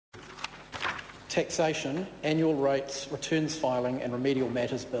Taxation, Annual Rates, Returns Filing and Remedial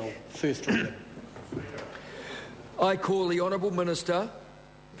Matters Bill, first reading. I call the Honourable Minister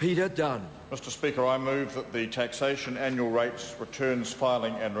Peter Dunn. Mr Speaker, I move that the Taxation, Annual Rates, Returns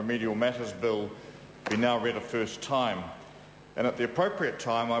Filing and Remedial Matters Bill be now read a first time. And at the appropriate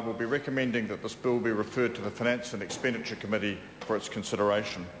time, I will be recommending that this bill be referred to the Finance and Expenditure Committee for its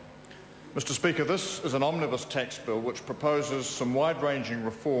consideration. Mr Speaker, this is an omnibus tax bill which proposes some wide-ranging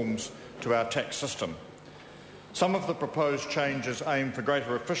reforms to our tax system. Some of the proposed changes aim for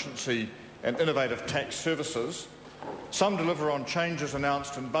greater efficiency and innovative tax services. Some deliver on changes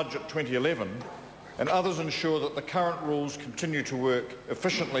announced in Budget 2011, and others ensure that the current rules continue to work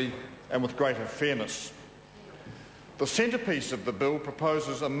efficiently and with greater fairness. The centrepiece of the bill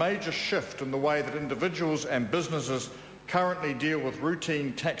proposes a major shift in the way that individuals and businesses currently deal with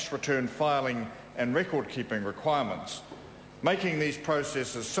routine tax return filing and record-keeping requirements, making these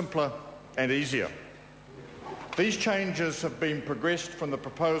processes simpler and easier. These changes have been progressed from the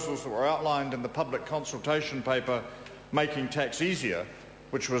proposals that were outlined in the public consultation paper Making Tax Easier,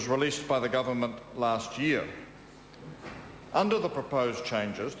 which was released by the government last year. Under the proposed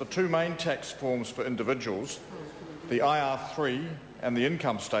changes, the two main tax forms for individuals, the IR3 and the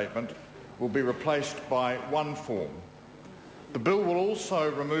income statement, will be replaced by one form. The bill will also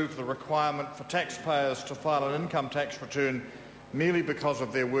remove the requirement for taxpayers to file an income tax return merely because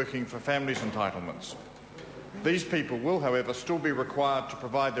of their working for families entitlements. These people will, however, still be required to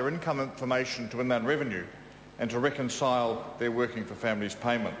provide their income information to Inland Revenue and to reconcile their working for families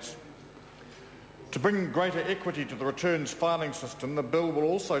payments. To bring greater equity to the returns filing system, the bill will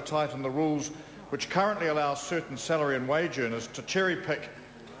also tighten the rules which currently allow certain salary and wage earners to cherry-pick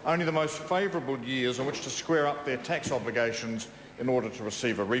only the most favourable years in which to square up their tax obligations in order to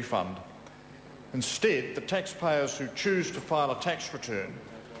receive a refund. Instead, the taxpayers who choose to file a tax return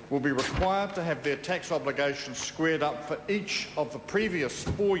will be required to have their tax obligations squared up for each of the previous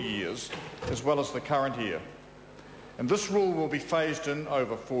 4 years as well as the current year. And this rule will be phased in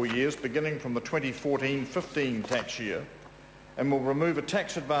over 4 years, beginning from the 2014-15 tax year, and will remove a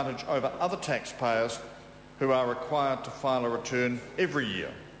tax advantage over other taxpayers who are required to file a return every year.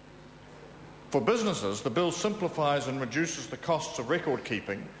 For businesses, the bill simplifies and reduces the costs of record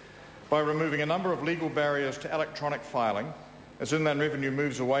keeping by removing a number of legal barriers to electronic filing, as Inland Revenue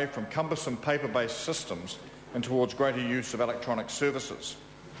moves away from cumbersome paper-based systems and towards greater use of electronic services.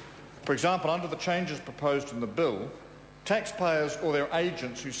 For example, under the changes proposed in the bill, taxpayers or their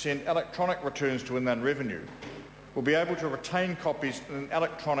agents who send electronic returns to Inland Revenue will be able to retain copies in an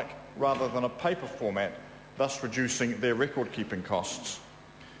electronic rather than a paper format, thus reducing their record-keeping costs.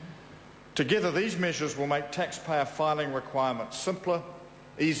 Together, these measures will make taxpayer filing requirements simpler,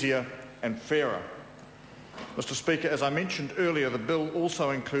 easier and fairer. Mr Speaker, as I mentioned earlier, the bill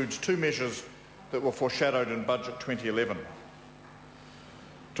also includes two measures that were foreshadowed in Budget 2011.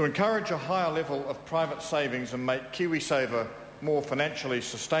 To encourage a higher level of private savings and make KiwiSaver more financially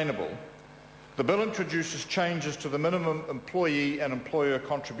sustainable, the bill introduces changes to the minimum employee and employer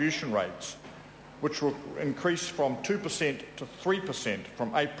contribution rates, which will increase from 2% to 3%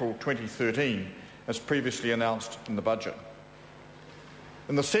 from April 2013, as previously announced in the budget.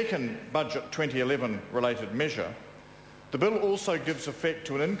 In the second Budget 2011 related measure, the bill also gives effect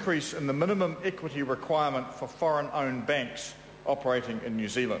to an increase in the minimum equity requirement for foreign-owned banks operating in New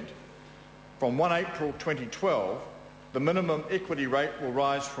Zealand. From 1 April 2012, the minimum equity rate will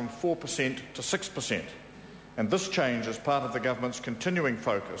rise from 4% to 6%, and this change is part of the government's continuing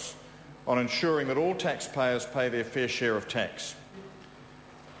focus on ensuring that all taxpayers pay their fair share of tax.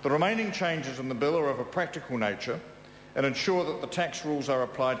 The remaining changes in the bill are of a practical nature and ensure that the tax rules are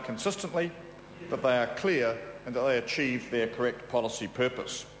applied consistently, that they are clear and that they achieve their correct policy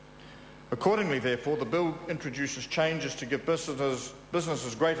purpose. Accordingly, therefore, the bill introduces changes to give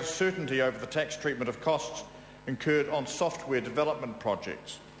businesses greater certainty over the tax treatment of costs incurred on software development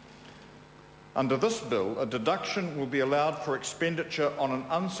projects. Under this bill, a deduction will be allowed for expenditure on an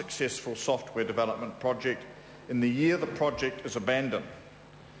unsuccessful software development project in the year the project is abandoned.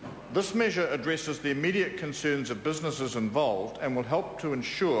 This measure addresses the immediate concerns of businesses involved and will help to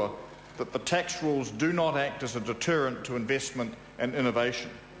ensure that the tax rules do not act as a deterrent to investment and innovation.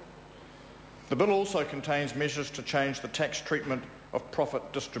 The bill also contains measures to change the tax treatment of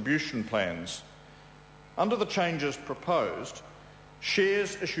profit distribution plans. Under the changes proposed,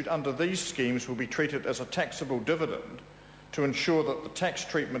 shares issued under these schemes will be treated as a taxable dividend to ensure that the tax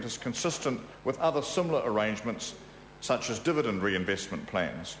treatment is consistent with other similar arrangements, such as dividend reinvestment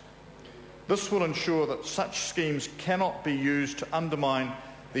plans. This will ensure that such schemes cannot be used to undermine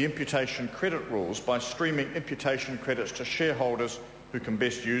the imputation credit rules by streaming imputation credits to shareholders who can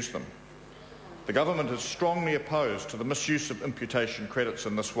best use them. The government is strongly opposed to the misuse of imputation credits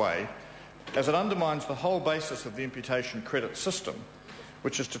in this way, as it undermines the whole basis of the imputation credit system,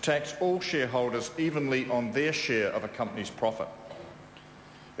 which is to tax all shareholders evenly on their share of a company's profit.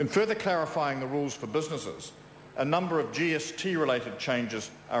 In further clarifying the rules for businesses, a number of GST-related changes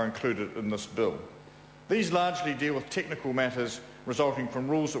are included in this bill. These largely deal with technical matters resulting from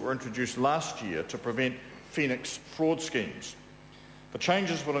rules that were introduced last year to prevent Phoenix fraud schemes. The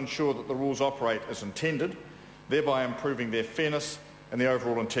changes will ensure that the rules operate as intended, thereby improving their fairness and the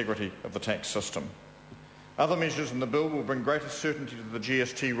overall integrity of the tax system. Other measures in the bill will bring greater certainty to the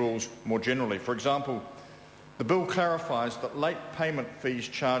GST rules more generally. For example, the bill clarifies that late payment fees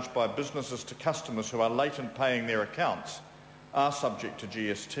charged by businesses to customers who are late in paying their accounts are subject to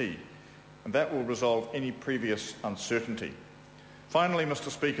GST, and that will resolve any previous uncertainty. Finally, Mr.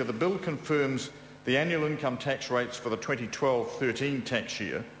 Speaker, the bill confirms the annual income tax rates for the 2012-13 tax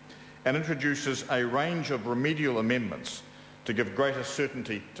year and introduces a range of remedial amendments to give greater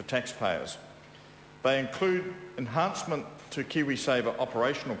certainty to taxpayers. They include enhancement to KiwiSaver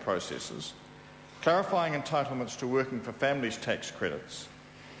operational processes, clarifying entitlements to working for families tax credits,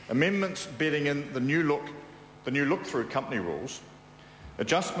 amendments bedding in the new look-through company rules,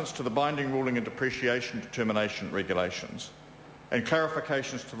 adjustments to the binding ruling and depreciation determination regulations, and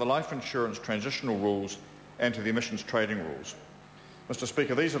clarifications to the life insurance transitional rules and to the emissions trading rules. Mr.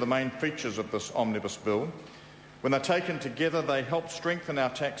 Speaker, these are the main features of this omnibus bill. When they're taken together, they help strengthen our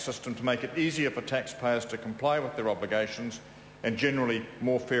tax system to make it easier for taxpayers to comply with their obligations and generally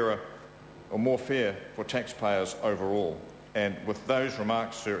more fair for taxpayers overall. And with those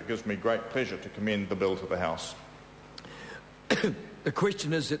remarks, sir, it gives me great pleasure to commend the bill to the House. The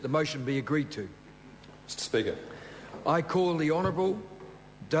question is that the motion be agreed to. Mr. Speaker. I call the Honourable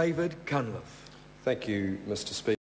David Cunliffe. Thank you, Mr. Speaker.